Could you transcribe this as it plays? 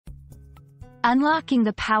Unlocking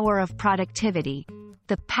the power of productivity.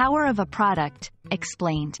 The power of a product,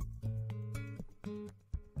 explained.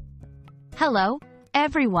 Hello,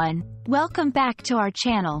 everyone. Welcome back to our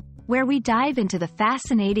channel, where we dive into the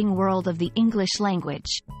fascinating world of the English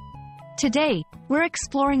language. Today, we're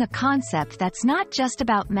exploring a concept that's not just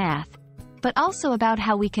about math, but also about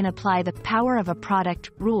how we can apply the power of a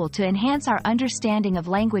product rule to enhance our understanding of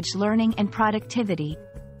language learning and productivity.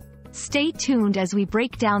 Stay tuned as we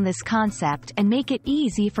break down this concept and make it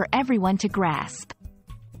easy for everyone to grasp.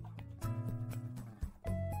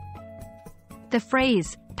 The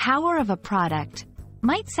phrase, power of a product,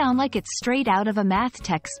 might sound like it's straight out of a math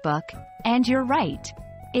textbook, and you're right,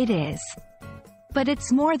 it is. But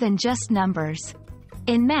it's more than just numbers.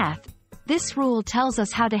 In math, this rule tells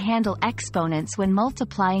us how to handle exponents when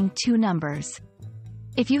multiplying two numbers.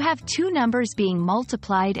 If you have two numbers being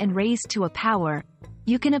multiplied and raised to a power,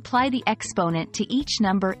 you can apply the exponent to each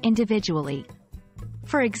number individually.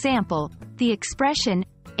 For example, the expression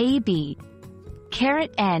AB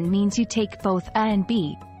 (n) means you take both a and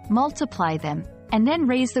b, multiply them, and then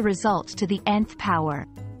raise the result to the nth power.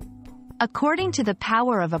 According to the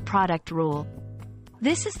power of a product rule,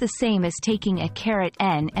 this is the same as taking a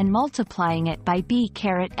 (n) and multiplying it by b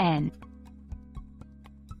 (n).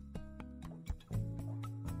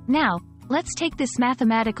 Now, let's take this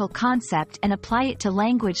mathematical concept and apply it to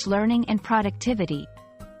language learning and productivity.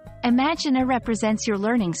 Imagine A represents your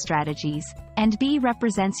learning strategies, and B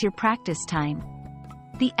represents your practice time.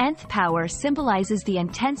 The nth power symbolizes the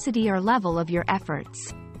intensity or level of your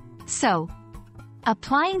efforts. So,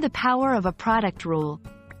 applying the power of a product rule,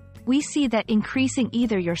 we see that increasing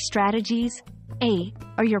either your strategies, A,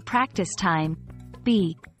 or your practice time,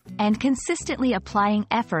 B, and consistently applying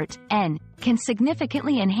effort, N, can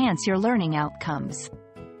significantly enhance your learning outcomes.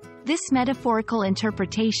 This metaphorical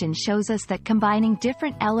interpretation shows us that combining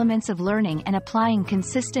different elements of learning and applying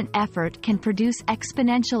consistent effort can produce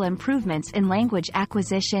exponential improvements in language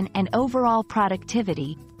acquisition and overall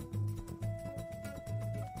productivity.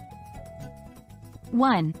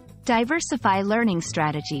 1. Diversify learning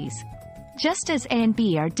strategies. Just as A and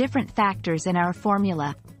B are different factors in our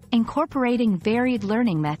formula, incorporating varied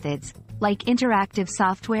learning methods, like interactive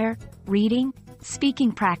software, reading,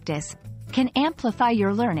 speaking practice, can amplify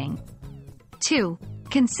your learning. 2.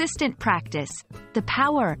 Consistent practice. The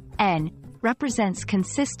power, N, represents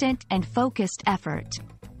consistent and focused effort.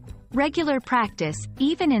 Regular practice,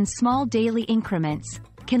 even in small daily increments,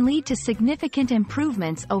 can lead to significant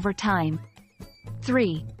improvements over time.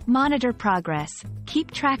 3. Monitor progress.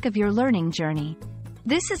 Keep track of your learning journey.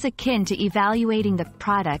 This is akin to evaluating the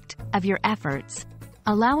product of your efforts,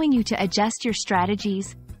 allowing you to adjust your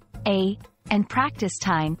strategies, A, and practice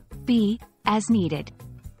time, B, as needed.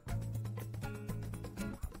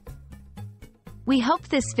 We hope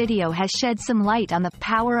this video has shed some light on the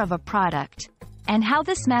power of a product, and how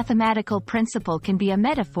this mathematical principle can be a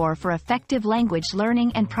metaphor for effective language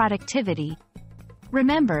learning and productivity.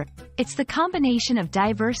 Remember, it's the combination of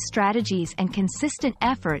diverse strategies and consistent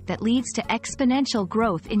effort that leads to exponential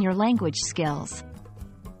growth in your language skills.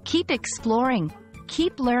 Keep exploring,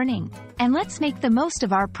 keep learning, and let's make the most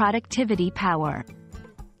of our productivity power.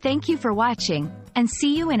 Thank you for watching, and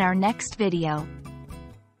see you in our next video.